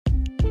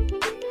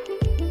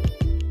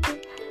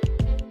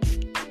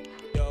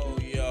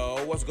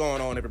what's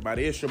going on,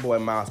 everybody? It's your boy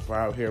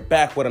MylesPerHr here,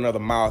 back with another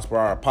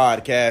MylesPerHr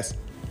podcast.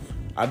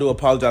 I do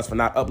apologize for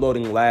not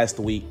uploading last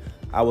week.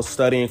 I was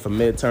studying for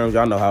midterms.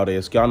 Y'all know how it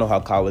is. Y'all know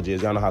how college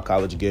is. Y'all know how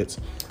college gets.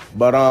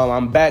 But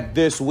I'm back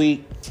this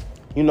week.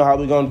 You know how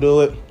we're going to do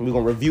it. We're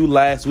going to review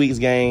last week's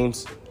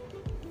games.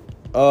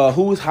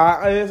 Who's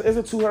hot? Is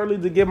it too early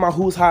to give my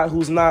who's hot,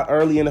 who's not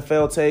early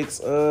NFL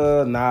takes?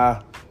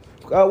 Nah.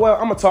 Well,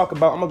 I'm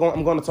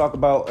going to talk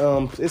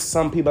about. It's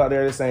some people out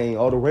there that saying,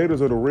 "Oh, the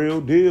Raiders are the real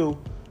deal,"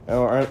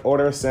 or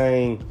they're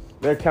saying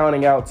they're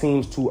counting out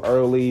teams too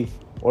early,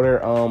 or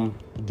they're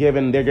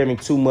giving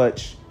too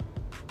much.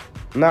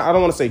 Now, I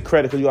don't want to say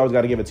credit because you always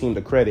got to give a team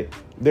the credit.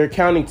 They're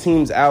counting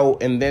teams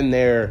out and then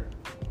they're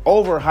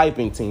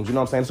overhyping teams. You know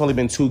what I'm saying? It's only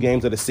been 2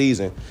 games of the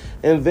season,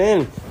 and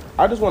then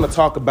I just want to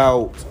talk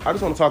about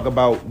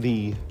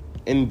the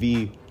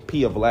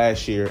MVP of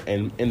last year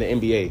and in the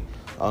NBA,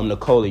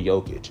 Nikola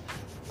Jokic.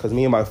 Because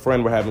me and my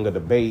friend were having a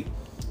debate,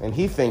 and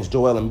he thinks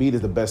Joel Embiid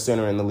is the best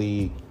center in the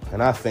league,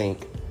 and I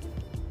think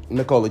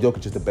Nikola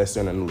Jokic is the best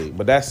center in the league.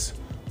 But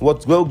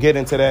we'll get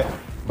into that.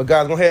 But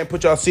guys, go ahead and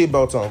put y'all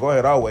seatbelts on. Go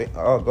ahead, I'll wait.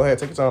 Go ahead,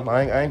 take your time.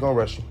 I ain't gonna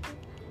rush you.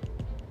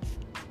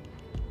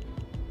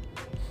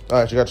 All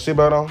right, you got your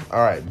seatbelt on?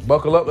 All right,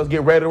 buckle up. Let's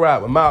get ready to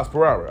ride with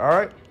MylesPerHr. All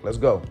right, let's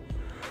go.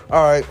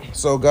 All right,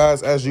 so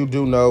guys, as you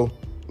do know,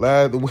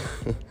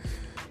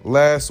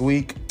 last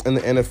week in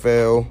the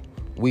NFL,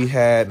 we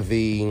had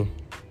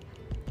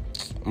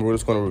we're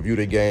just going to review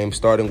the game,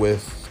 starting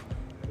with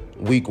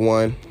week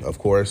 1, of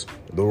course.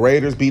 The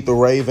Raiders beat the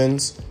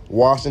Ravens.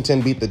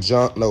 Washington beat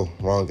the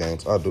wrong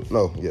games.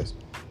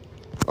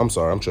 I'm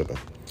sorry, I'm tripping.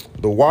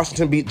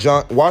 Washington beat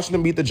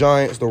the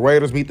Giants. The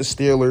Raiders beat the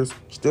Steelers.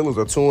 Steelers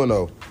are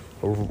 2-0.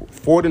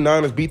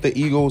 49ers beat the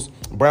Eagles.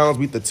 Browns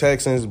beat the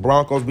Texans.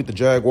 Broncos beat the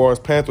Jaguars.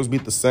 Panthers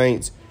beat the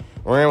Saints.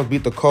 Rams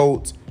beat the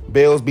Colts.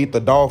 Bills beat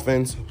the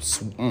Dolphins.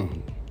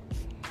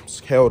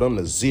 Held them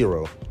to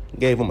 0.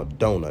 Gave them a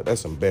donut.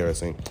 That's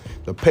embarrassing.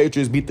 The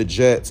Patriots beat the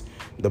Jets.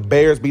 The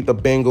Bears beat the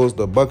Bengals.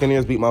 The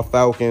Buccaneers beat my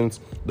Falcons.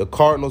 The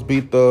Cardinals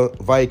beat the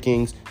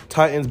Vikings.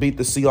 Titans beat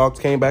the Seahawks.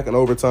 Came back in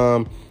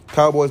overtime.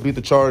 Cowboys beat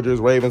the Chargers.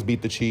 Ravens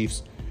beat the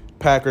Chiefs.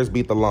 Packers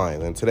beat the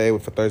Lions. And today,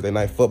 for Thursday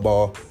Night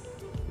Football,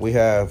 we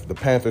have the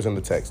Panthers and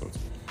the Texans.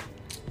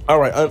 All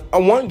right.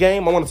 One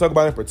game I want to talk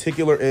about in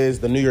particular is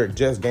the New York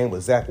Jets game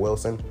with Zach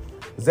Wilson.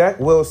 Zach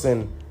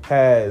Wilson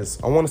has,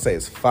 I want to say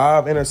it's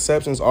 5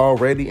 interceptions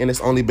already, and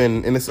it's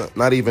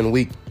not even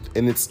week,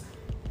 and it's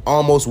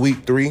almost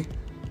week 3.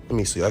 Let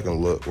me see, I can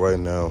look right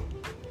now.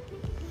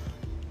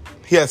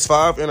 He has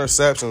 5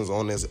 interceptions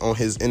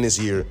in this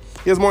year.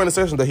 He has more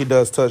interceptions than he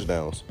does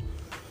touchdowns.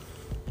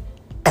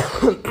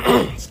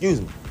 Excuse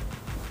me.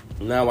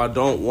 Now I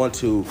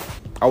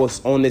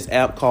was on this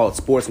app called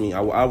Sports Me.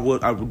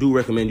 I do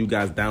recommend you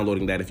guys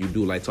downloading that if you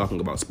do like talking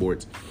about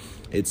sports.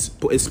 It's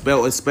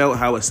spelled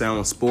how it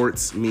sounds,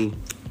 Sports Me.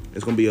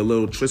 It's gonna be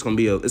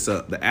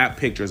the app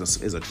picture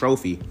is a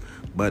trophy,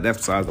 but that's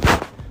besides the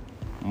point.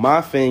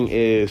 My thing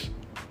is,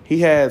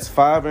 he has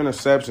 5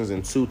 interceptions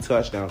and 2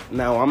 touchdowns.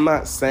 Now, I'm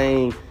not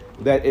saying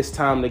that it's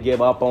time to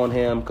give up on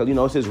him because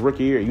it's his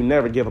rookie year. You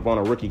never give up on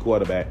a rookie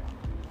quarterback.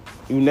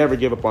 You never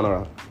give up on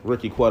a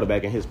rookie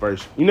quarterback in his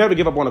first. You never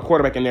give up on a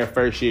quarterback in their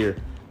first year,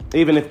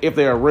 even if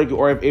they're a rookie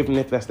or even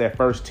if that's their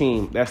first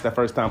team. That's their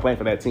first time playing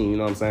for that team. You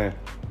know what I'm saying?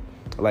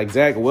 Like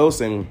Zach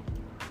Wilson.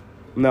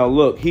 Now,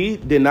 look, he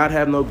did not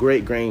have no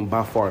great game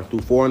by far. Threw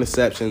 4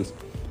 interceptions.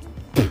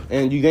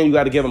 And you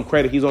got to give him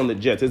credit. He's on the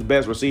Jets. His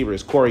best receiver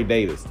is Corey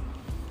Davis.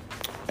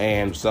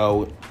 And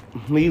so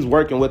he's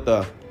working with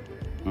the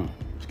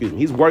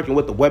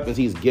weapons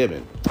he's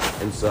given.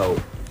 And so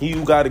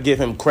you got to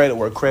give him credit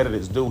where credit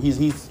is due.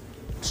 He's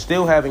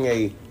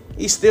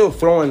still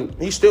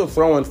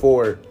throwing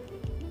for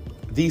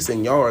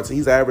decent yards.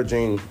 He's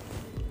averaging,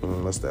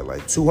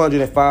 like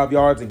 205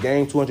 yards a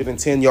game,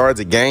 210 yards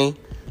a game.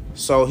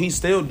 So he's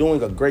still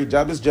doing a great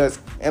job.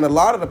 And a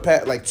lot of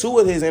 2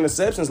 of his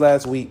interceptions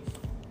last week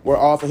were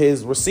off of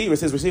his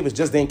receivers. His receivers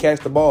just didn't catch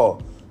the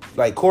ball.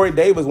 Like Corey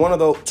Davis,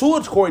 2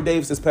 of Corey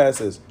Davis's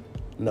passes.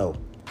 No,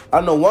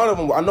 I know one of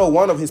them. I know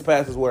one of his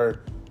passes went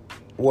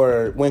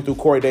through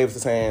Corey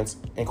Davis's hands,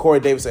 and Corey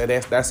Davis said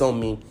that's on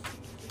me.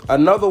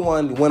 Another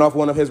one went off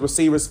one of his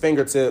receivers'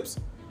 fingertips,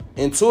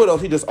 and 2 of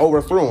those he just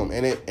overthrew him.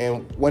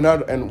 And one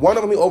of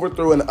them he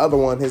overthrew, and the other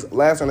one, his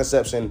last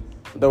interception,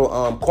 the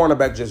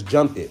cornerback just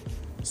jumped it.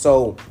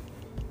 So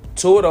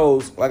 2 of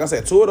those, like I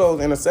said, 2 of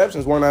those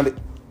interceptions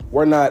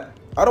were not.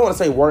 I don't want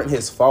to say weren't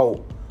his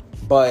fault,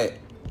 but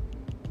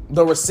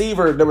the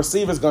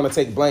receiver's gonna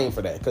take blame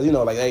for that because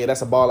hey,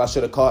 that's a ball I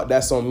should have caught.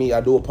 That's on me. I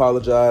do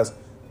apologize.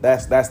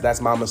 That's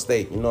my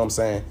mistake. You know what I'm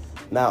saying?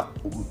 Now,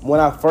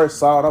 when I first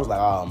saw it, I was like,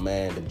 oh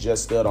man, the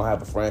Jets still don't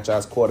have a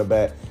franchise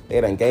quarterback.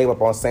 They done gave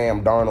up on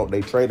Sam Darnold.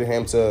 They traded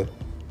him to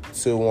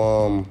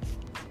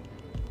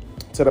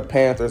the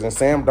Panthers, and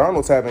Sam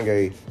Darnold's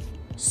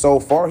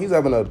he's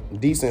having a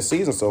decent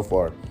season so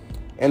far.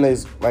 And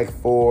it's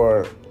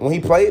when he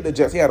played the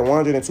Jets, he had a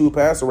 102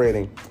 passer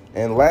rating.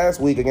 And last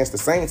week against the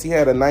Saints, he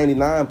had a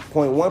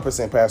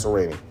 99.1% passer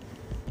rating.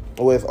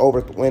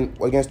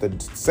 against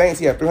the Saints,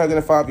 he had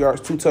 305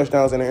 yards, 2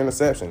 touchdowns, and an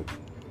interception.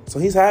 So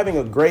he's having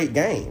a great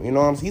game. You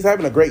know, he's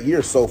having a great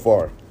year so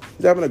far.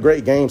 He's having a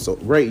great year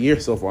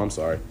so far. I'm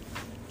sorry.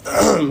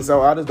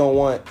 So I just don't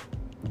want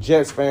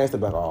Jets fans to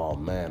be like, oh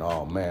man,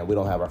 we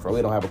don't have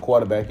a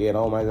quarterback yet.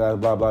 Oh my God,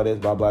 blah blah this,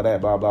 blah blah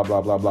that, blah blah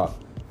blah blah blah.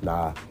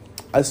 Nah,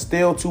 it's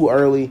still too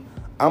early.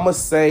 I'm gonna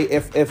say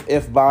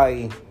if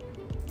by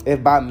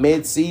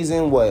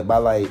mid-season, by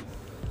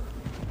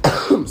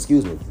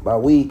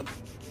week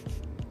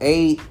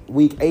 8,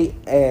 week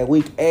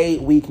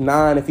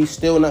 9, if he's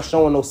still not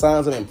showing no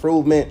signs of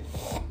improvement,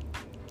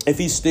 if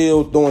he's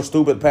still throwing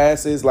stupid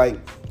passes, like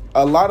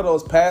a lot of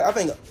those passes, I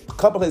think a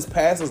couple of his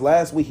passes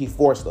last week he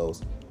forced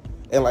those,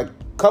 and like a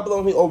couple of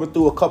them he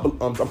overthrew a couple.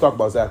 I'm talking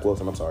about Zach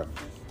Wilson. I'm sorry,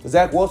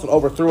 Zach Wilson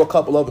overthrew a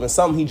couple of them, and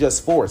some he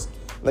just forced.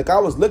 Like I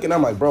was looking,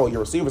 I'm like, bro, your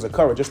receivers are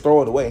covered, just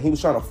throw it away. And he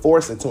was trying to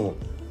force it to him,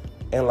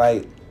 and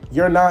like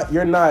you're not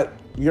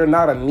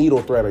a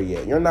needle threader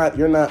yet. You're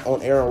not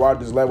on Aaron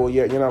Rodgers' level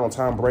yet. You're not on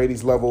Tom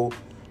Brady's level.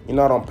 You're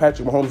not on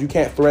Patrick Mahomes. You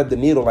can't thread the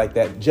needle like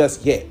that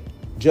just yet.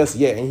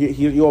 And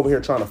you're over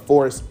here trying to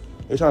force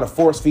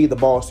feed the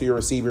balls to your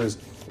receivers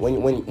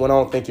when I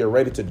don't think you're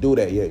ready to do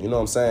that yet. You know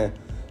what I'm saying?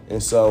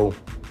 And so,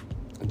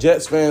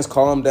 Jets fans,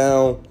 calm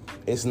down.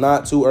 It's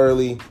not too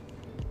early.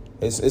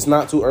 It's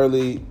not too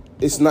early.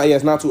 It's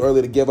not too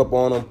early to give up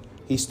on him.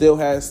 He still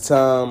has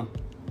time.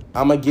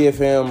 I'm gonna give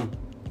him.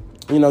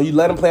 You know, you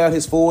let him play out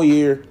his full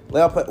year.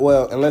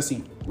 Unless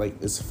he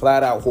is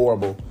flat out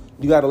horrible.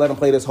 You got to let him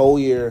play this whole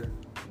year.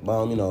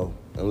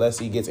 Unless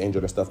he gets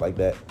injured and stuff like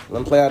that. Let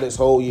him play out this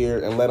whole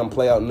year and let him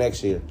play out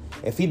next year.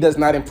 If he does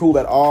not improve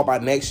at all by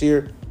next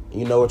year,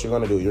 you know what you're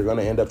going to do. You're going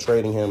to end up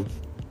trading him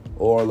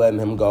or letting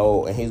him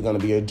go, and he's going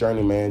to be a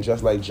journeyman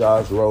just like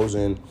Josh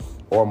Rosen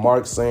or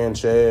Mark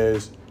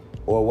Sanchez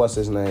or what's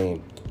his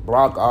name?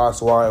 Brock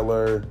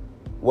Osweiler.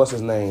 What's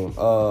his name?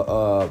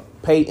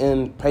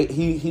 Peyton.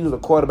 He was a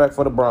quarterback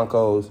for the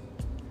Broncos.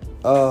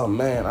 Oh,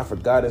 man, I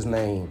forgot his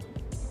name.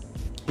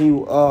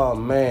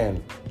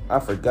 I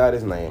forgot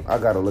his name. I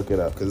got to look it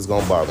up because it's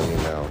going to bother me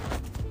now.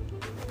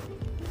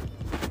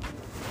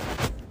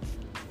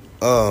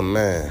 Oh,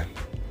 man.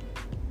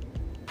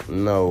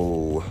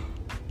 No.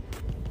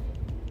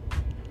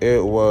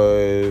 It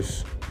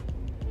was...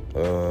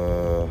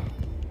 Oh,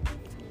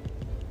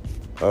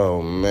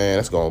 man,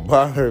 it's going to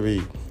bother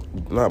me.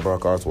 Not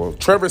Brock Osweiler.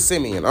 Trevor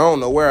Siemian. I don't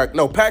know where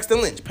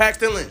Paxton Lynch.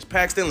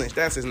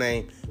 That's his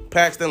name.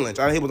 Paxton Lynch.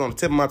 He was on the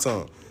tip of my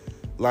tongue.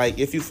 Like,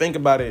 if you think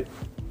about it,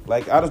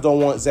 like, I just don't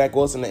want Zach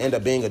Wilson to end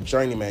up being a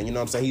journeyman. You know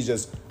what I'm saying? He's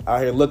just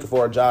out here looking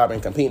for a job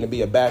and competing to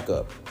be a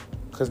backup.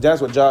 Because that's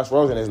what Josh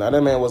Rosen is now.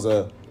 That man was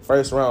a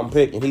first-round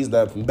pick, and he's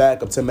the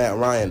backup to Matt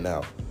Ryan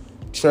now.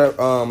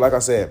 Like I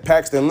said,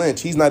 Paxton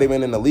Lynch, he's not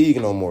even in the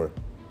league no more.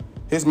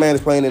 His man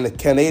is playing in the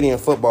Canadian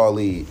Football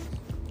League.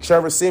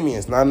 Trevor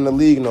Siemian's not in the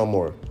league no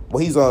more.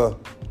 Well, he's the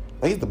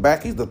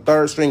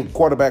third-string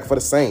quarterback for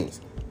the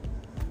Saints.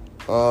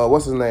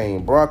 What's his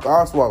name? Brock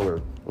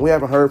Osweiler. We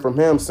haven't heard from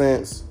him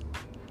since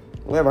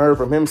I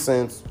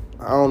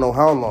don't know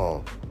how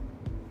long.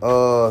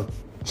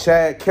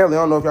 Chad Kelly. I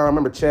don't know if y'all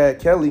remember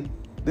Chad Kelly.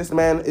 This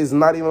man is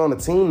not even on the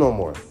team no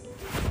more.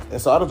 And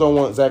so I just don't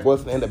want Zach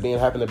Wilson to end up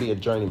having to be a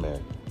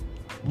journeyman.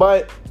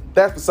 But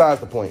that's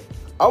besides the point.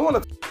 I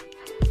want to.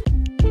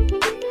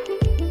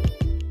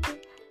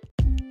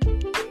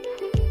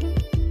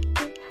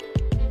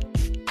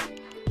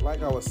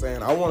 Like I was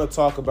saying, I want to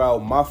talk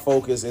about my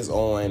focus is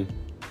on,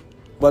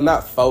 well,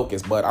 not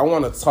focus, but I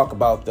want to talk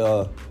about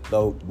the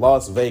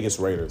Las Vegas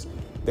Raiders.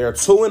 They're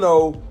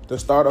 2-0 to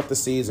start off the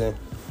season.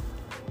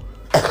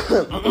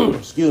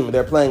 Excuse me.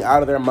 They're playing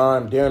out of their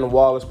mind. Darren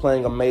Waller's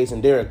playing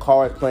amazing. Derek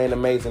Carr is playing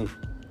amazing.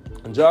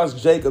 And Josh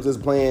Jacobs is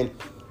playing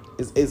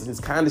is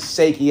kind of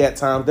shaky at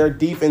times. Their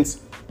defense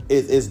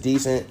is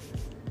decent.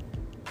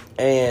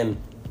 And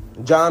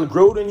John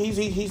Gruden,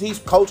 he's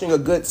coaching a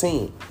good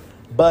team.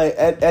 But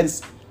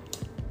it's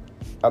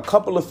a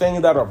couple of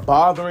things that are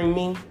bothering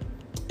me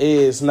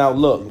is, now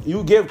look,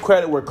 you give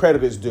credit where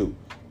credit is due.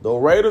 The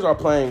Raiders are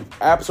playing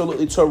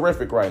absolutely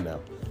terrific right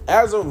now.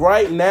 As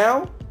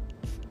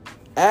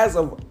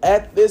of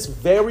at this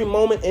very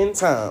moment in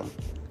time,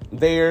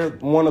 they're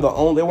one of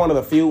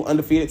the few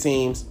undefeated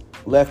teams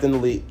left in the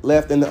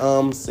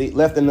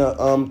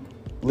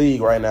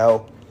league right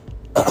now.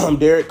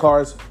 Derek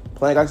Carr's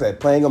playing, like I said,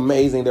 playing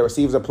amazing. Their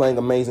receivers are playing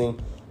amazing.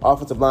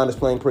 Offensive line is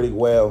playing pretty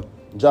well.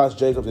 Josh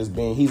Jacobs is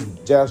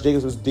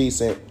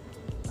decent.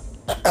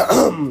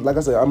 Like I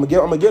said, I'm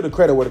gonna give the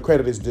credit where the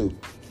credit is due.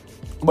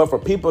 But for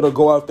people to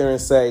go out there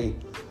and say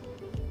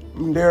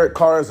Derek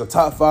Carr is a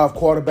top 5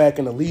 quarterback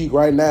in the league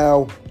right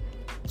now,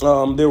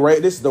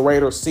 this is the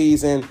Raiders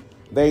season.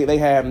 They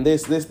have they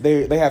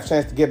have a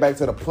chance to get back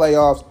to the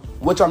playoffs,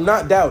 which I'm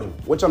not doubting.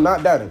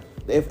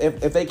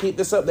 If they keep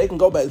this up, they can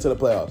go back to the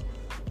playoffs.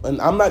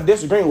 And I'm not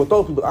disagreeing with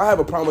those people. I have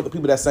a problem with the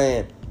people that's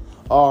saying,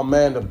 oh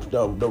man,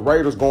 the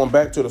Raiders going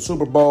back to the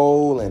Super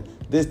Bowl and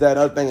this, that,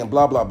 other thing, and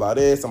blah, blah, blah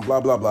this and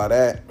blah, blah, blah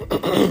that.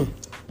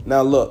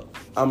 Now look,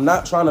 I'm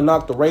not trying to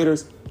knock the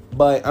Raiders,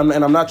 but I'm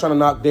not trying to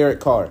knock Derek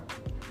Carr.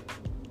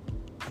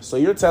 So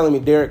you're telling me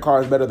Derek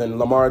Carr is better than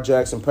Lamar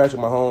Jackson,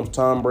 Patrick Mahomes,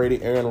 Tom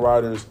Brady, Aaron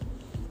Rodgers,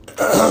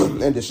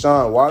 and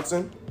Deshaun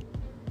Watson?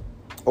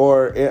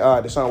 Or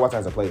Deshaun Watson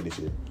hasn't played this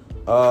year.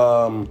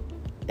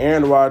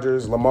 Aaron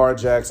Rodgers, Lamar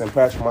Jackson,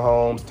 Patrick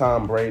Mahomes,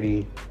 Tom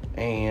Brady,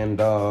 and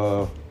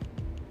I'll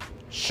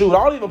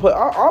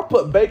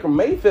put Baker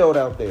Mayfield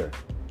out there.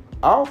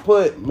 I'll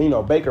put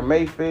Baker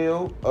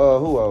Mayfield.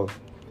 Who else?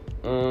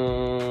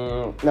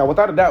 Now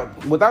without a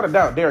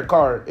doubt, Derek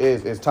Carr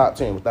is top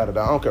 10. Without a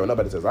doubt, I don't care what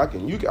nobody says.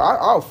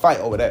 I'll fight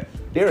over that.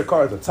 Derek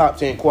Carr is a top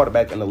 10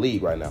 quarterback in the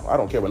league right now. I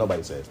don't care what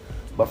nobody says.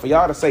 But for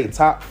y'all to say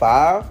top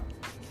 5,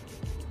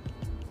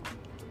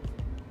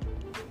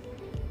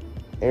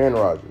 Aaron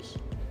Rodgers,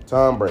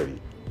 Tom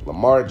Brady,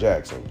 Lamar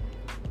Jackson,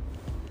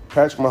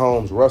 Patrick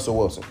Mahomes, Russell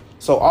Wilson.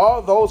 So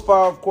all those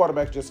 5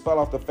 quarterbacks just fell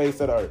off the face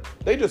of the earth.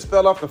 They just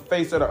fell off the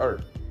face of the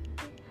earth.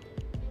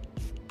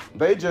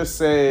 They just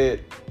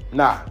said,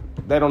 nah,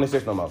 they don't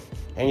exist no more.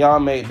 And y'all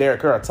made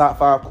Derek Carr a top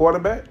 5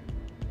 quarterback?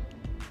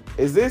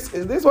 Is this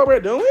what we're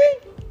doing?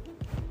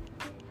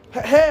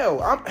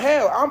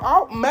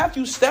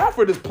 Matthew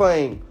Stafford is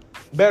playing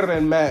better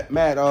than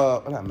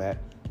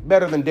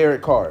better than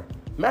Derek Carr.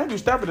 Matthew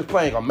Stafford is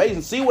playing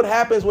amazing. See what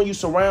happens when you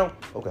surround.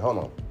 Okay, hold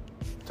on.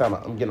 Time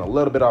out. I'm getting a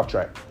little bit off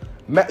track.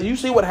 You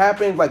see what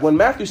happens like when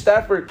Matthew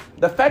Stafford.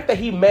 The fact that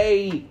he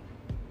made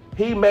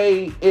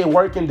it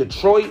work in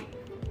Detroit.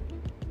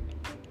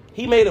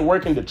 He made it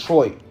work in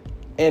Detroit,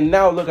 and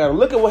now look at him.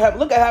 Look what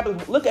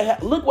happened. Look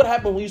what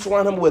happened when you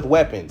surround him with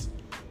weapons.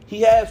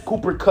 He has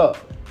Cooper Kupp.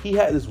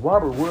 Is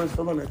Robert Woods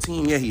still on that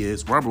team? Yeah, he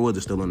is. Robert Woods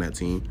is still on that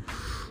team.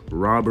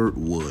 Robert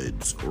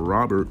Woods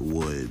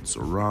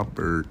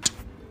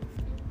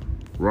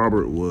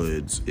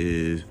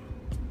is.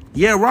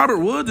 Yeah, Robert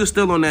Woods is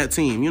still on that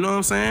team. You know what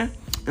I'm saying?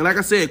 And like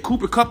I said,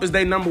 Cooper Kupp is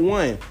their number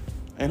 1.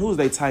 And who's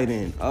they tight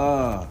end?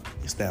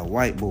 It's that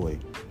white boy.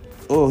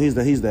 Oh, he's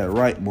that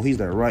right boy. He's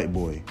that right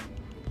boy.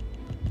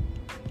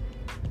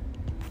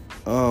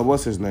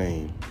 What's his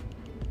name?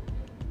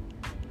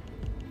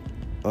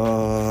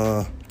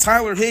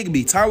 Tyler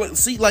Higbee.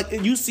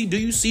 Do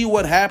you see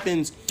what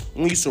happens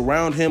when you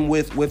surround him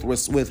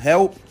with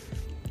help?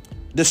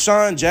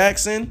 Deshaun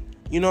Jackson,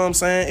 you know what I'm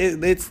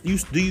saying?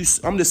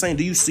 I'm just saying,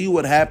 do you see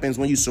what happens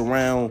when you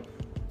surround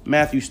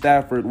Matthew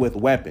Stafford with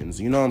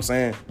weapons? You know what I'm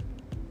saying?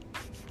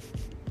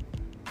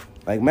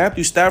 Like,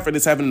 Matthew Stafford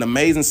is having an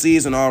amazing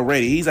season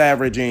already. He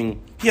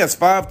has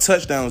 5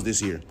 touchdowns this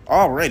year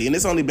already, and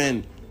it's only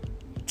been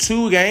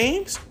 2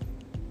 games.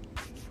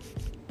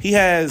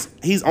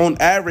 He's on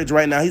average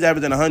right now. He's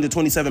averaging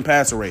 127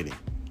 passer rating.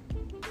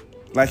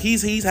 Like,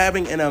 he's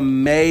having an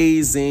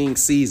amazing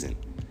season.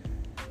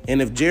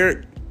 And if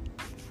Jared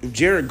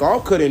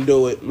Goff couldn't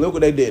do it, look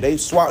what they did. They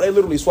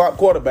literally swapped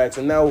quarterbacks,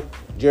 and now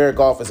Jared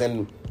Goff is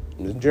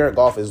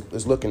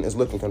looking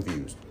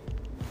confused.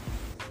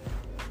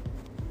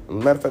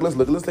 Matter of fact,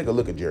 let's take a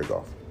look at Jared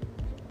Goff.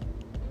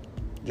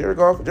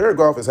 Jared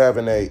Goff is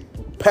having a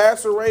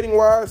passer rating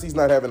wise, he's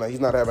not having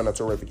a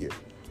terrific year.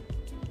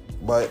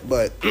 But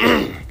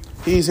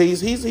he's doing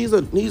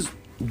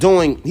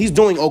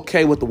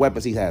okay with the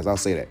weapons he has. I'll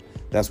say that.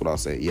 That's what I'll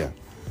say. Yeah.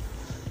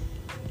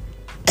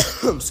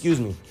 Excuse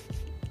me.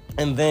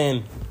 And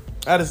then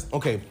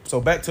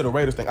so back to the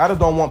Raiders thing. I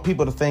don't want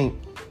people to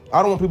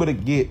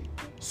get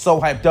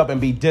so hyped up and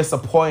be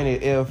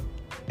disappointed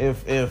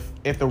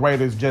if the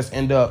Raiders just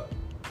end up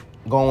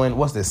going,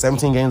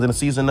 17 games in the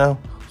season now?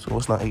 So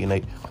it's not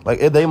 8-8. Like,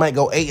 if they might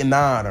go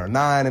 8-9 or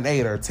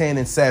 9-8 or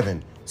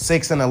 10-7,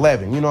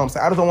 6-11. You know what I'm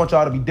saying? I just don't want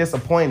y'all to be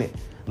disappointed.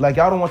 Like,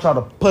 y'all don't want y'all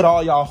to put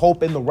all y'all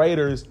hope in the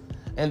Raiders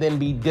and then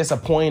be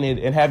disappointed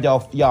and have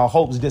y'all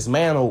hopes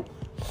dismantled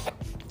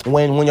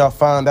when y'all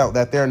find out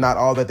that they're not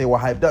all that they were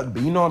hyped up to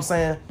be. You know what I'm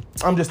saying?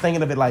 I'm just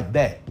thinking of it like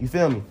that. You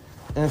feel me?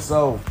 And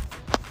so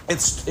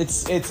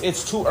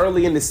it's too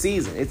early in the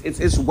season.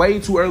 It's way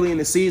too early in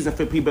the season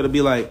for people to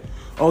be like,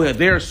 oh yeah,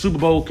 they're Super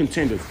Bowl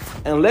contenders.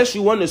 Unless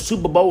you won the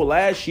Super Bowl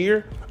last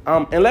year,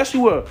 unless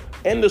you were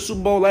in the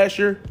Super Bowl last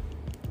year,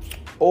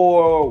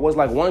 or was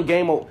like one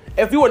game.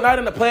 If you were not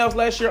in the playoffs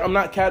last year, I'm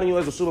not counting you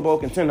as a Super Bowl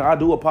contender. I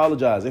do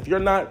apologize. If you're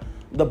not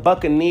the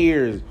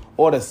Buccaneers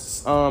or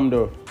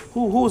who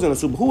was in the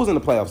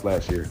playoffs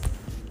last year?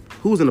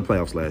 Who was in the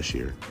playoffs last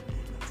year?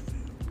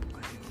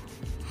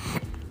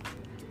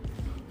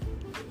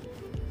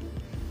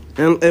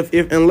 And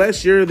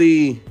unless you're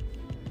the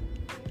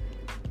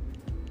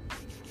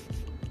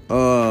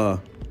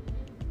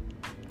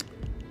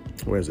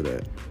where's it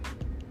at?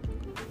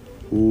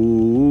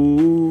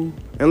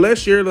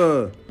 Unless you're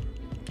the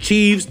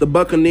Chiefs, the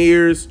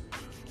Buccaneers,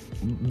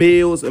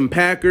 Bills, and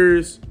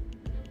Packers,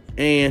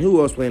 and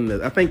who else played in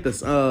this? I think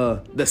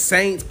the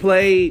Saints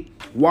played.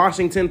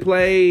 Washington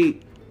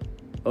played.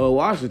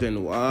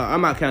 Washington.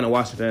 I'm not counting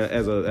Washington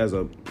as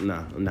a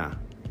nah,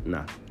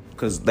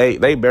 because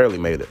they barely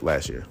made it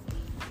last year.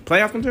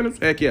 Playoff contenders?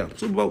 Heck yeah.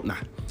 Super Bowl? Nah.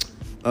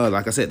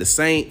 Like I said, the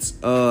Saints,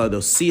 the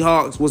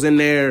Seahawks was in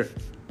there.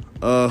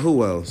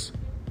 Who else?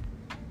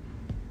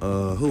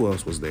 Who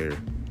else was there?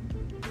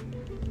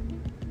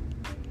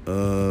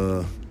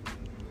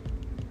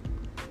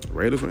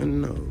 Raiders were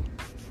in? No.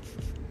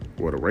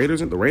 Well, the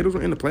Raiders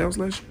were in the playoffs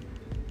last year?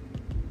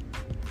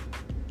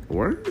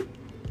 Word?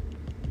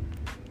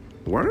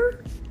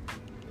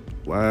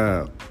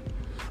 Wow.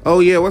 Oh,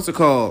 yeah, what's it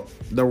called?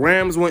 The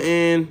Rams were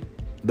in.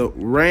 The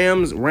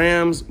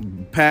Rams,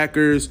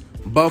 Packers,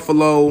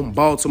 Buffalo,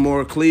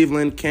 Baltimore,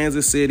 Cleveland,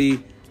 Kansas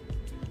City,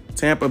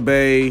 Tampa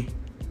Bay,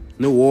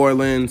 New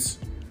Orleans,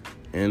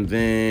 and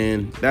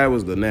then that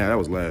was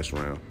last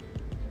round.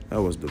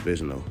 That was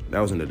divisional. That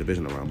was in the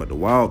divisional round. But the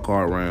wild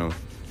card round,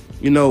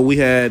 we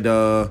had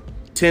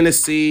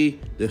Tennessee,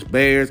 the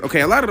Bears.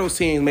 Okay, a lot of those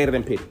teams made it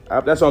in pity.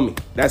 That's on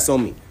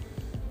me.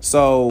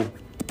 So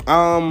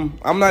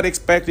I'm not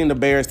expecting the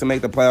Bears to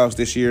make the playoffs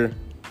this year.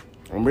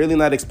 I'm really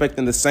not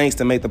expecting the Saints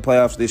to make the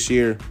playoffs this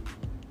year.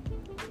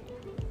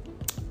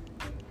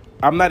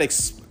 I'm not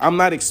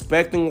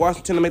expecting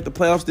Washington to make the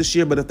playoffs this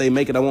year, but if they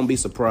make it, I won't be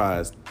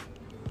surprised.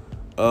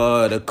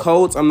 The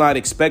Colts, I'm not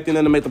expecting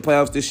them to make the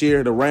playoffs this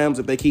year. The Rams,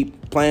 if they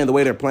keep playing the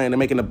way they're playing,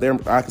 I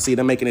can see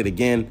them making it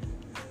again,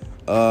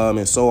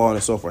 and so on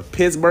and so forth.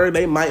 Pittsburgh,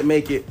 they might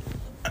make it,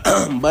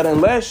 but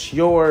unless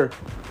you're,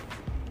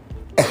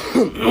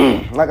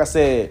 like I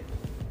said,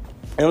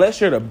 unless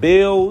you're the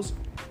Bills,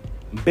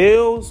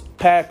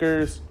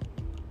 Packers,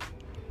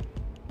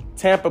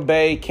 Tampa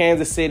Bay,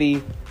 Kansas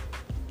City,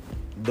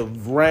 the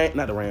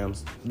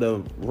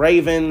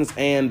Ravens,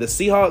 and the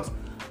Seahawks,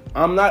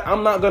 I'm not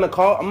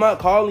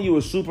calling you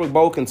a Super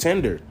Bowl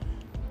contender.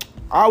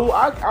 I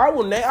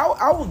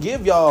will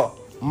give y'all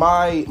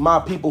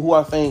my people who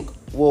I think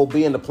will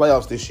be in the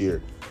playoffs this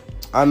year.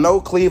 I know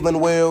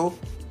Cleveland will,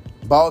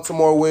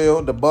 Baltimore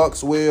will, the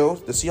Bucks will,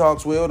 the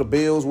Seahawks will, the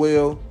Bills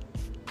will.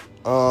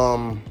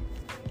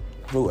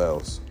 Who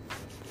else?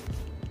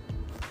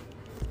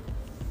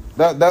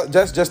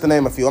 That's just to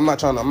name a few. I'm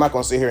not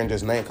gonna sit here and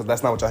just name, because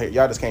that's not what y'all hear.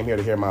 Y'all just came here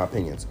to hear my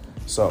opinions.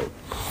 So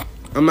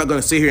I'm not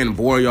gonna sit here and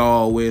bore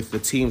y'all with the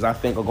teams I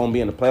think are gonna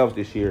be in the playoffs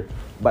this year.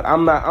 But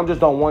I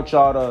just don't want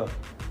y'all to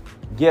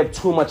give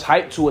too much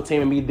hype to a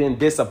team and be then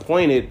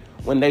disappointed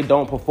when they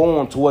don't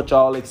perform to what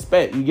y'all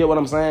expect. You get what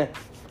I'm saying?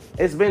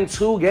 It's been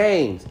 2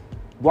 games.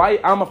 Why?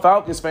 I'm a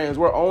Falcons fan.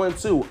 We're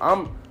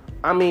 0-2.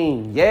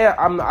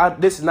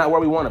 This is not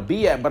where we want to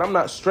be at, but I'm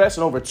not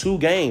stressing over 2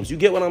 games. You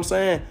get what I'm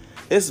saying?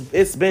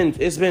 It's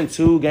been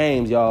 2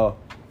 games, y'all.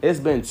 It's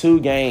been 2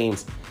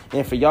 games.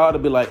 And for y'all to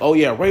be like, oh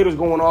yeah, Raiders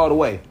going all the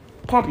way.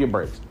 Pump your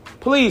brakes.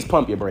 Please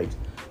pump your brakes.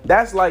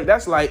 That's like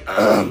that's like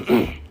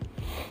counting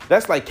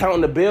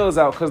the Bills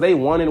out because they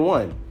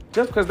 1-1.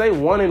 Just because they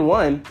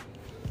 1-1,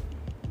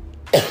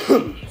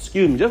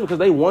 excuse me, just because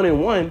they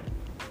 1-1,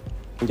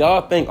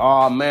 y'all think,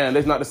 oh man,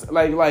 there's not this,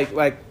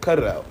 like cut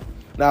it out.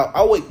 Now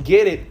I would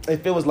get it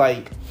if it was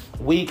like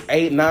week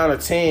 8, 9, or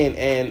 10,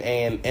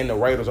 and the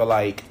Raiders are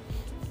like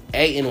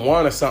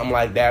 8-1 or something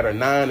like that, or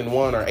 9-1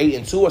 or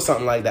 8-2 or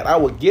something like that. I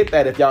would get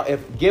that if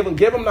give them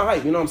the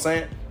hype. You know what I'm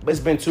saying? But it's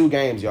been 2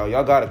 games, y'all.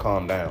 Y'all gotta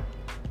calm down.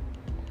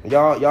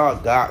 Y'all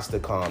got to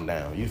calm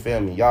down. You feel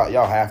me?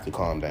 Y'all have to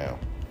calm down.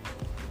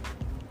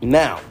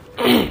 Now,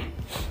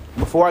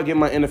 before I get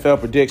my NFL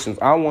predictions,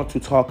 I want to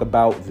talk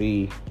about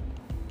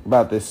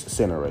this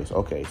center race.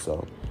 Okay,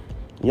 so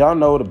y'all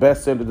know the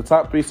best center, the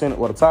top 3 center,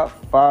 the top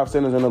 5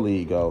 centers in the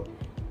league go.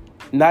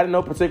 Not in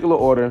no particular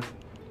order.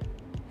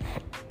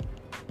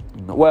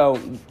 Well,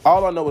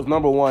 all I know is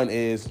number 1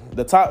 is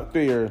the top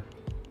 3 are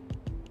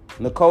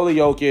Nikola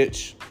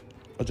Jokic,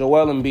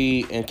 Joel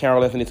Embiid, and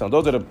Karl Anthony Towns.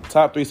 Those are the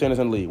top 3 centers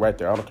in the league right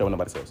there. I don't care what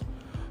nobody says.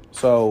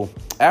 So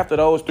after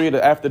those 3,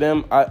 after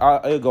them,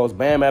 it goes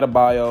Bam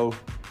Adebayo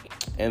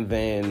and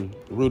then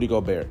Rudy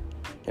Gobert.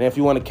 And if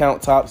you want to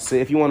count top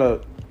 6, if you want to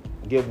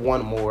give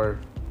one more,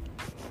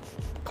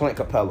 Clint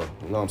Capella.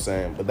 You know what I'm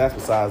saying? But that's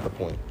besides the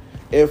point.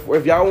 If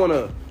y'all want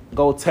to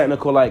go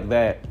technical like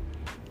that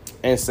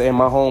and say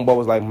my homeboy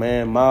was like,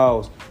 man,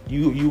 Miles,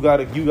 you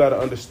gotta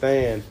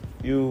understand,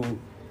 Joel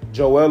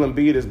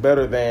Embiid is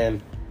better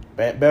than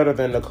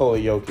Nikola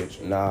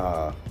Jokic.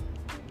 Nah.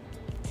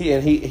 He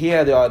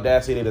had the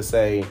audacity to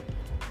say,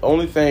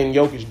 only thing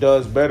Jokic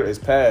does better is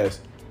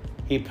pass.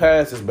 He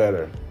passes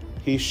better.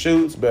 He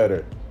shoots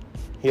better.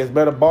 He has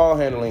better ball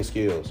handling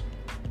skills.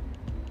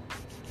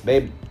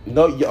 Joel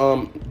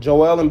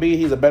Embiid,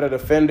 he's a better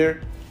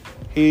defender.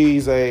 Let me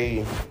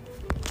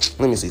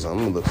see something.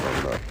 Let me look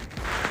something up.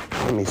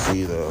 Let me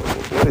see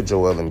what did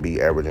Joel Embiid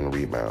average in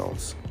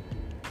rebounds?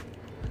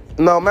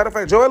 No, matter of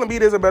fact, Joel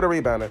Embiid is a better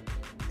rebounder.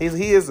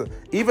 He is,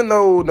 even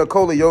though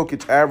Nikola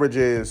Jokic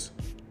averages,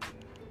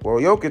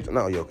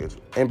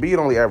 Embiid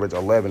only averaged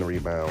 11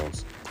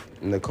 rebounds.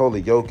 Nikola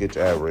Jokic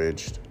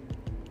averaged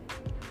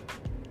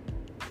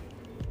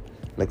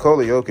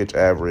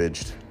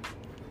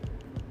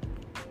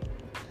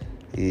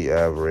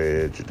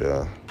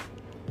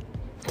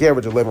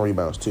 11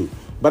 rebounds too.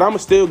 But I'm gonna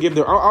still give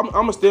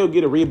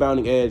a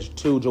rebounding edge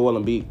to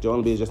Joel Embiid.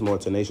 Joel Embiid is just more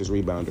tenacious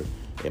rebounder,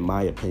 in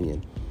my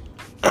opinion.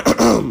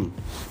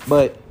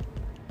 But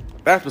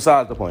that's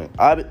besides the point.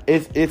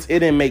 It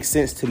didn't make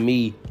sense to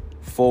me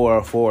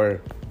for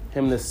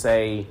him to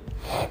say,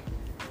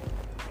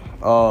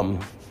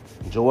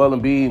 Joel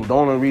Embiid, the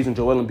only reason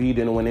Joel Embiid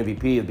didn't win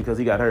MVP is because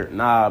he got hurt.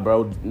 Nah,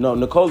 bro. No,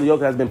 Nikola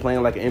Jokic has been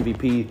playing like an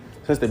MVP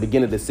since the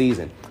beginning of the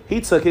season.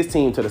 He took his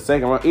team to the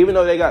second round. Even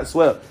though they got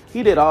swept,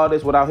 he did all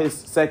this without his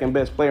second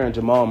best player in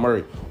Jamal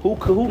Murray.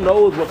 Who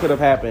knows what could have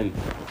happened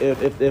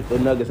if the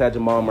Nuggets had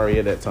Jamal Murray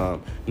at that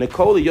time.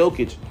 Nikola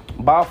Jokic,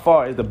 by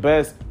far, is the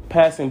best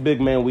passing big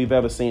man we've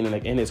ever seen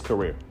in his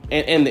career.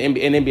 In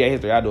NBA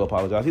history, I do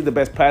apologize. He's the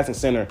best passing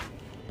center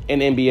in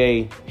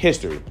NBA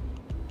history.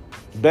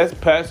 Best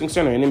passing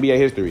center in NBA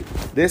history.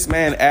 This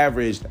man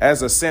averaged,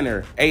 as a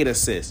center, 8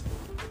 assists.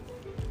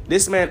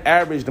 This man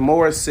averaged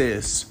more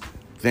assists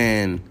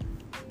than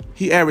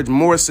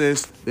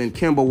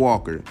Kemba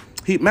Walker.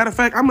 Matter of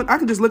fact, I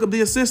can just look up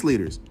the assist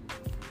leaders.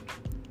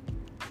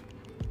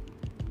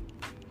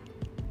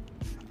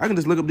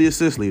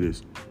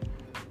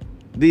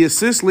 The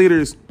assist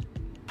leaders.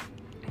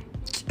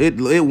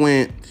 It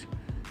went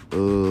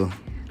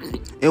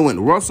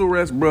Russell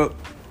Westbrook.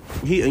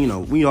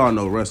 We all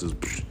know Russ is.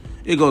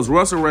 It goes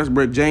Russell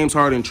Westbrook, James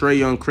Harden, Trae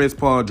Young, Chris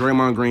Paul,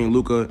 Draymond Green,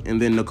 Luka,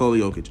 and then Nikola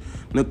Jokic.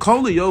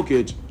 Nikola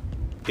Jokic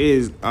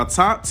is a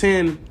top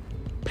 10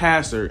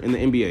 passer in the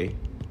NBA.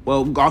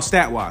 Well,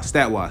 stat-wise,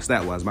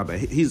 my bad.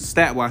 He's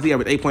stat-wise, he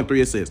averaged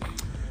 8.3 assists.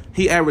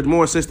 He averaged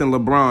more assists than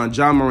LeBron,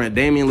 John Morant,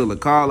 Damian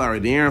Lillard, Kyle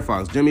Lowry, De'Aaron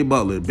Fox, Jimmy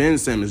Butler, Ben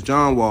Simmons,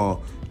 John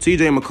Wall,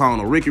 T.J.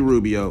 McConnell, Ricky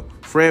Rubio,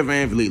 Fred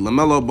VanVleet,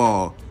 LaMelo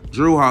Ball,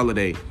 Drew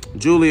Holiday,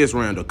 Julius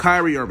Randle,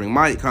 Kyrie Irving,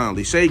 Mike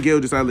Conley, Shai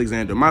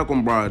Gilgeous-Alexander,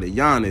 Malcolm Brogdon,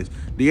 Giannis,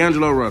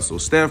 D'Angelo Russell,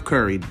 Steph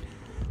Curry,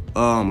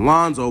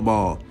 Lonzo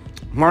Ball,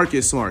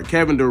 Marcus Smart,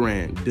 Kevin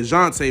Durant,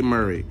 DeJounte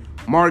Murray,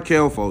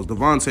 Markelle Fultz,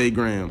 Devontae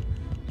Graham,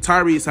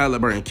 Tyrese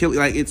Halliburton.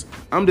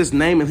 I'm just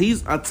naming.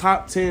 He's a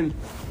top 10.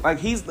 Like,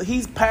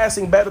 he's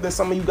passing better than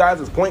some of you guys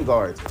as point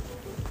guards.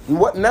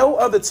 What no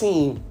other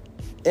team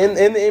in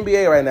the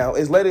NBA right now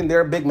is letting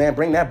their big man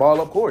bring that ball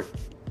up court.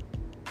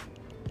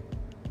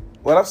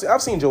 Well,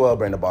 I've seen Joel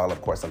bring the ball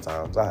up court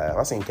sometimes. I have.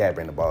 I've seen Cat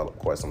bring the ball up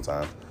court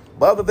sometimes.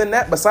 But other than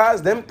that,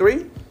 besides them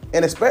three,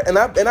 I've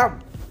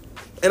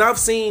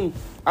seen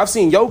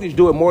Jokic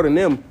do it more than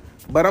them.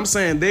 But I'm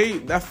saying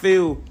I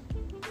feel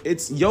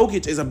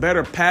Jokic is a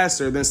better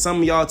passer than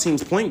some of y'all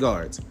team's point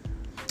guards.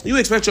 You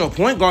expect your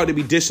point guard to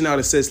be dishing out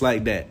assists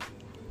like that.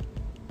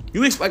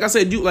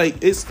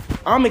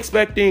 I'm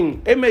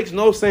expecting. It makes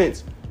no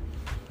sense.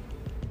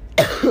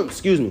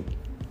 Excuse me.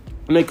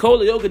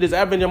 Nikola Jokic is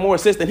averaging more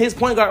assists than his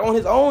point guard on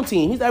his own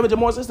team. He's averaging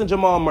more assists than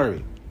Jamal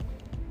Murray.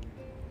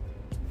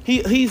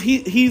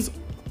 He's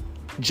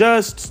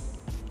just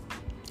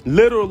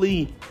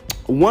literally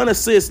one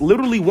assist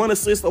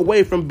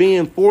away from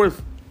being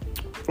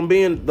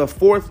the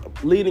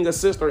fourth leading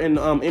assister in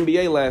the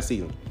NBA last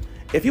season.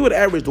 If he would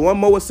have averaged one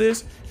more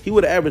assist, he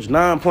would have averaged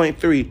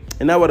 9.3,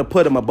 and that would have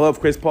put him above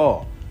Chris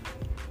Paul.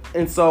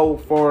 And so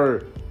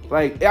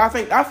I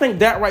think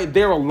that right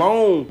there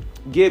alone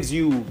gives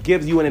you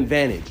an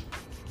advantage,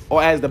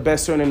 or as the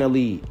best center in the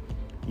league,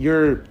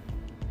 you're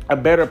a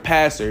better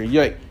passer.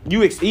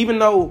 Even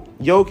though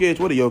Jokic,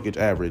 what did Jokic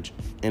average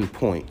in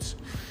points?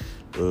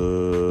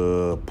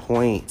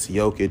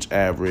 Jokic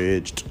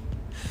averaged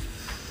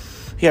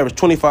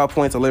 25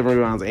 points, 11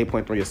 rebounds,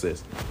 8.3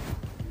 assists.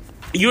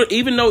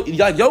 Even though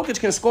Jokic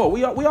can score,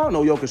 we all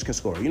know Jokic can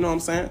score. You know what I'm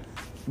saying?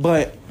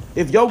 But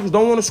if Jokic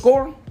don't want to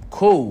score,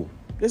 cool.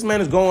 This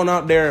man is going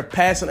out there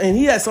passing, and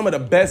he has some of the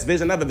best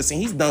vision I've ever seen.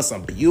 He's done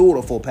some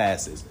beautiful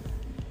passes.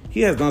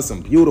 He's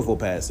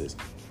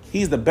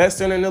the best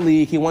center in the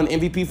league. He won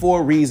MVP for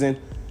a reason.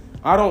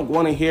 I don't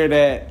want to hear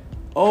that,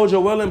 oh,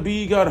 Joel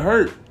Embiid got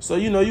hurt, so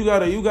you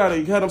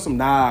gotta cut him some.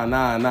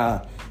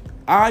 Nah.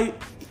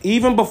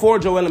 Even before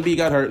Joel Embiid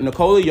got hurt,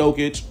 Nikola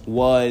Jokic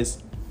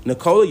was an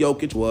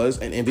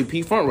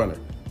MVP frontrunner.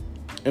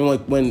 And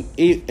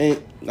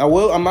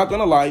I'm not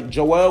gonna lie,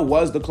 Joel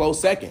was the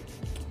close second.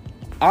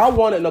 I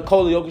wanted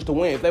Nikola Jokic to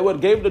win. If they would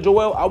have gave it to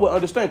Joel, I would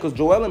understand, because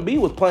Joel Embiid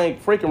was playing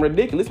freaking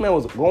ridiculous. This man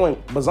was going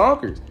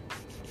bazonkers.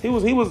 He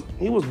was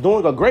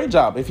doing a great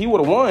job. If he would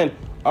have won,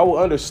 I would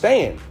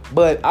understand.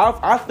 But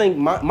I think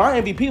my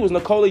MVP was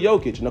Nikola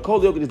Jokic.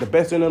 Nikola Jokic is the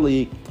best in the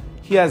league.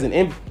 He has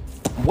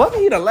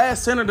wasn't he the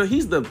last center?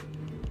 He's the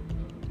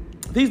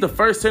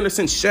first center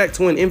since Shaq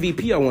to win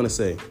MVP, I want to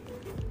say.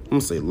 I'm going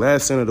to say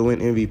last center to win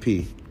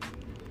MVP.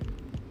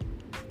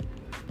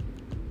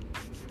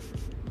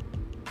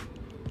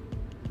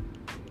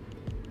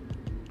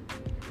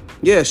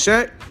 Yeah,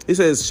 Shaq. It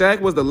says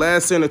Shaq was the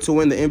last center to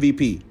win the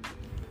MVP.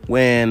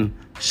 When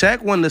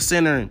Shaq won the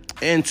center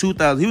in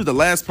 2000, he was the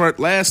last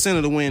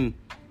center to win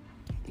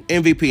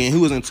MVP, and he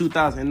was in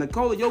 2000. And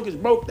Nikola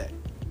Jokic broke that.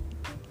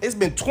 It's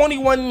been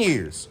 21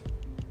 years.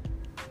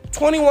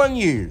 21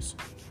 years.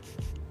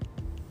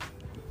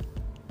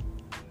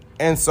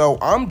 And so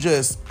I'm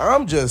just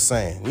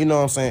saying, you know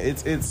what I'm saying?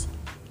 It's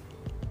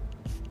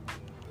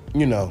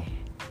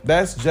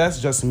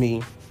that's just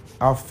me.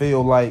 I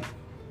feel like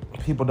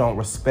people don't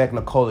respect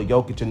Nikola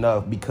Jokic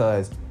enough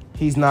because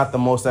he's not the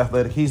most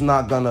athletic. He's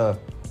not gonna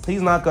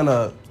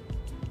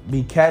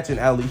be catching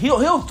alley.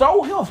 He'll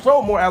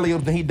throw more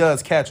alley-oops than he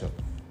does catch them.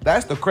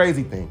 That's the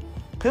crazy thing.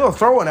 He'll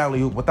throw an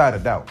alley-oop without a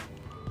doubt.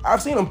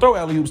 I've seen him throw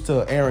alley-oops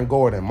to Aaron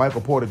Gordon,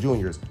 Michael Porter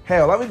Jr.'s.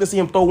 Hell, I've even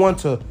seen him throw one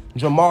to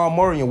Jamal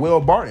Murray and Will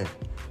Barton.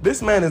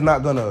 This man is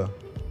not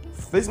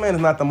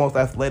the most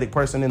athletic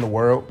person in the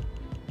world.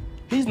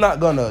 He's not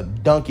gonna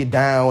dunk it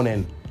down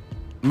and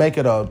make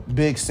it a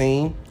big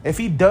scene. If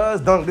he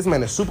does dunk, this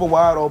man is super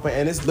wide open,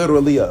 and it's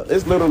literally a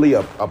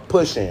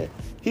push in.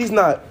 He's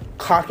not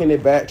cocking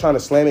it back, trying to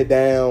slam it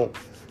down.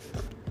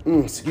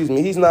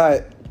 He's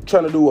not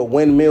trying to do a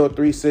windmill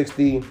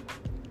 360.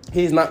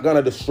 He's not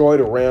gonna destroy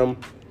the rim.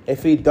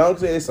 If he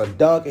dunks it, it's a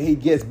dunk, and he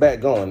gets back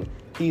going.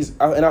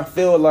 And I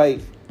feel like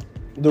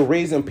the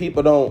reason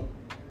people don't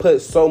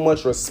put so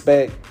much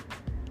respect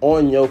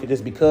on Jokic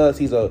is because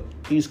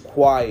he's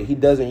quiet. He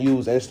doesn't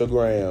use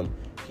Instagram.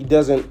 He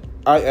doesn't.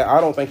 I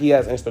don't think he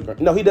has Instagram.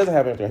 No, he doesn't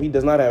have Instagram. He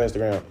does not have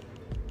Instagram.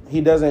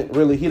 He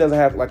doesn't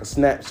have like a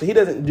Snap. So he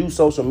doesn't do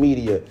social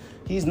media.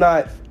 He's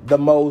not the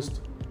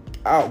most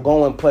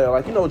outgoing player.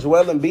 Like,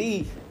 Joel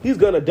Embiid, he's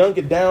going to dunk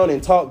it down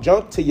and talk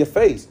junk to your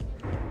face.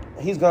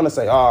 He's going to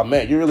say, oh,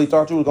 man, you really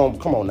thought you was going to,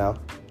 come on now.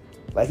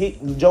 Like,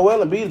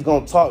 Joel Embiid is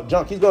going to talk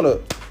junk. He's going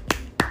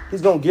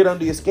to get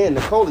under your skin.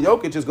 Nikola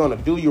Jokic is going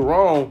to do you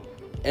wrong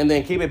and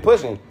then keep it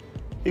pushing.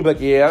 He'll be like,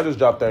 yeah, I just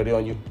dropped 30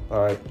 on you.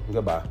 All right,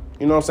 goodbye.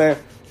 You know what I'm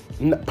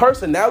saying?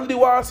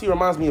 Personality-wise, he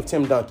reminds me of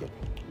Tim Duncan.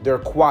 They're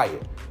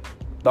quiet.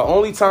 The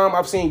only time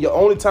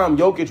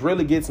Jokic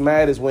really gets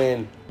mad is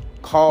when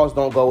calls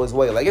don't go his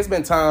way. Like, it's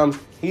been times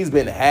he's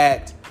been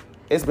hacked.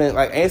 It's been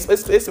like I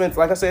said,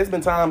 it's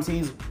been times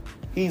he's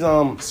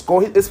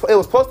scored. It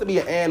was supposed to be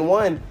an and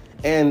one,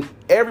 and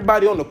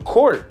everybody on the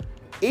court,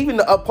 even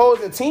the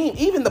opposing team,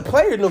 even the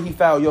player knew he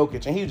fouled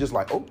Jokic, and he was just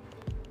like, oh.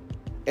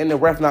 And the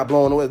ref not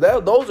blowing away.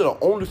 Those are the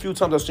only few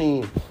times I've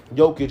seen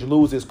Jokic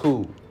lose his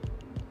cool.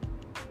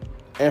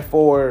 And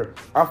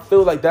I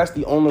feel like that's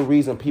the only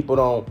reason people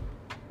don't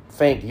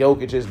think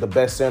Jokic is the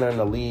best center in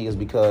the league is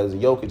because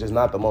Jokic is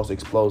not the most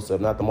explosive,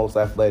 not the most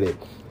athletic.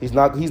 He's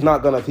not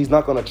gonna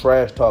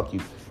trash talk you.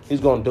 He's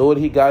gonna do what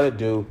he gotta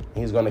do,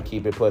 and he's gonna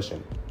keep it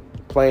pushing.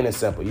 Plain and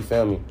simple, you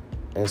feel me?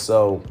 And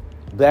so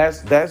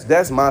that's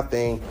my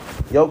thing.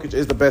 Jokic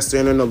is the best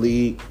center in the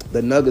league.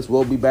 The Nuggets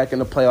will be back in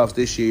the playoffs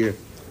this year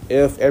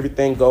if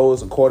everything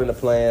goes according to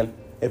plan.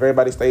 If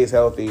everybody stays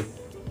healthy,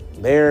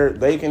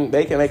 they can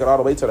make it all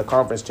the way to the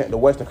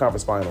Western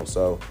Conference Finals.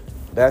 So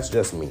that's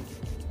just me.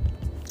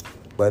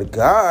 But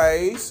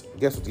guys,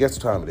 guess what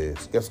time it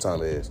is?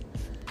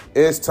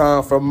 It's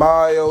time for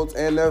Myles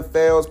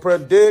NFL's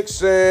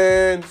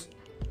predictions.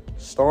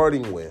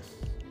 Starting with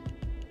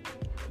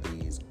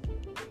these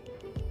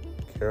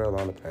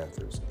Carolina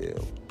Panthers.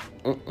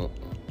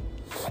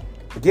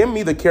 Give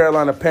me the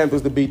Carolina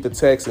Panthers to beat the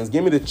Texans.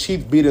 Give me the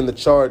Chiefs beating the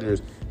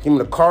Chargers. Give me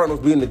the Cardinals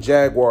beating the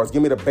Jaguars.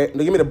 Give me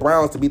the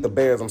Browns to beat the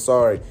Bears. I'm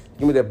sorry.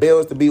 Give me the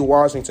Bills to beat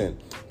Washington.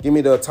 Give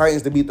me the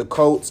Titans to beat the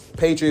Colts.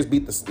 Saints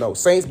beat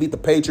the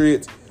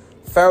Patriots.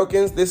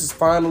 Falcons, this is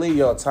finally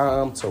your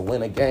time to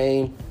win a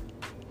game.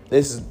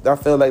 I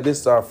feel like this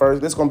is going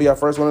to be our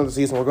first win of the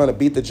season. We're going to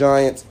beat the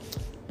Giants.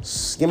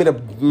 Give me the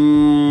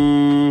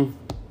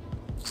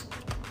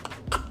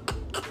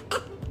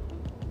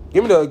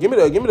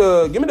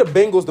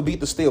Bengals to beat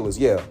the Steelers.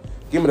 Yeah.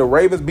 Give me the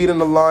Ravens beating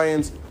the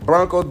Lions,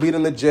 Broncos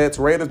beating the Jets,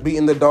 Raiders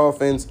beating the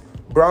Dolphins,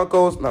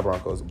 Buccaneers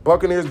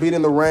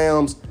beating the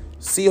Rams,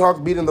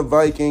 Seahawks beating the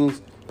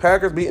Vikings,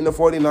 Packers beating the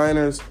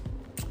 49ers,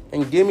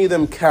 and give me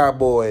them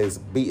Cowboys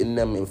beating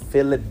them in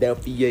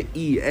Philadelphia,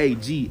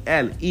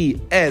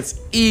 Eagles,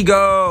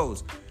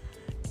 Eagles.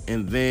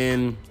 And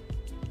then,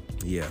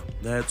 yeah,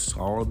 that's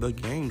all the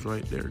games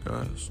right there,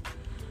 guys.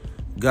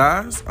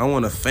 Guys, I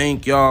want to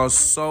thank y'all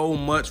so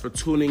much for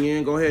tuning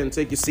in. Go ahead and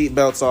take your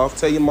seatbelts off.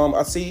 Tell your mom,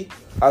 I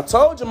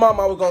told your mom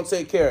I was going to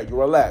take care of you.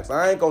 Relax.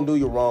 I ain't going to do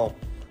you wrong.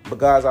 But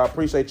guys, I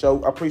appreciate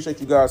you. I appreciate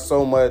you guys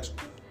so much.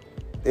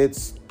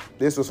 This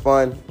was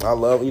fun. I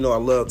love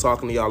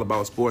talking to y'all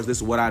about sports. This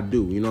is what I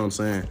do. You know what I'm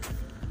saying?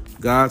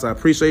 Guys, I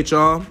appreciate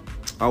y'all.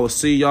 I will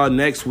see y'all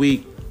next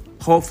week.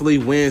 Hopefully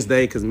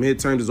Wednesday, because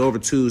midterms is over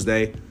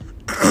Tuesday.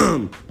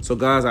 So,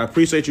 guys, I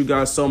appreciate you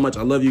guys so much.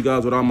 I love you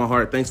guys with all my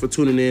heart. Thanks for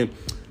tuning in.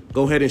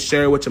 Go ahead and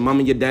share it with your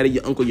mama, your daddy,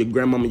 your uncle, your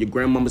grandmama, your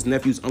grandmama's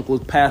nephews,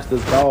 uncles,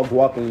 pastors, dog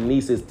walking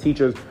nieces,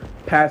 teachers,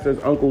 pastors,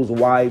 uncles,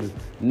 wives,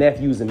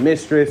 nephews, and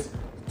mistress,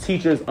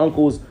 teachers,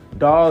 uncles,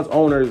 dogs,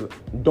 owners,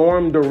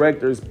 dorm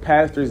directors,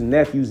 pastors,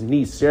 nephews,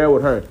 niece. Share it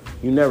with her.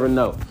 You never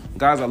know.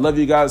 Guys, I love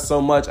you guys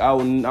so much. I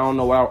don't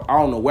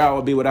know where I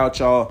would be without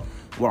y'all.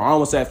 We're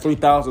almost at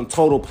 3,000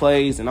 total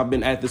plays, and I've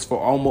been at this for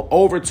almost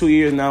over 2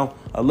 years now.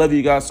 I love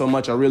you guys so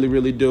much. I really,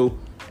 really do.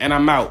 And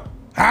I'm out.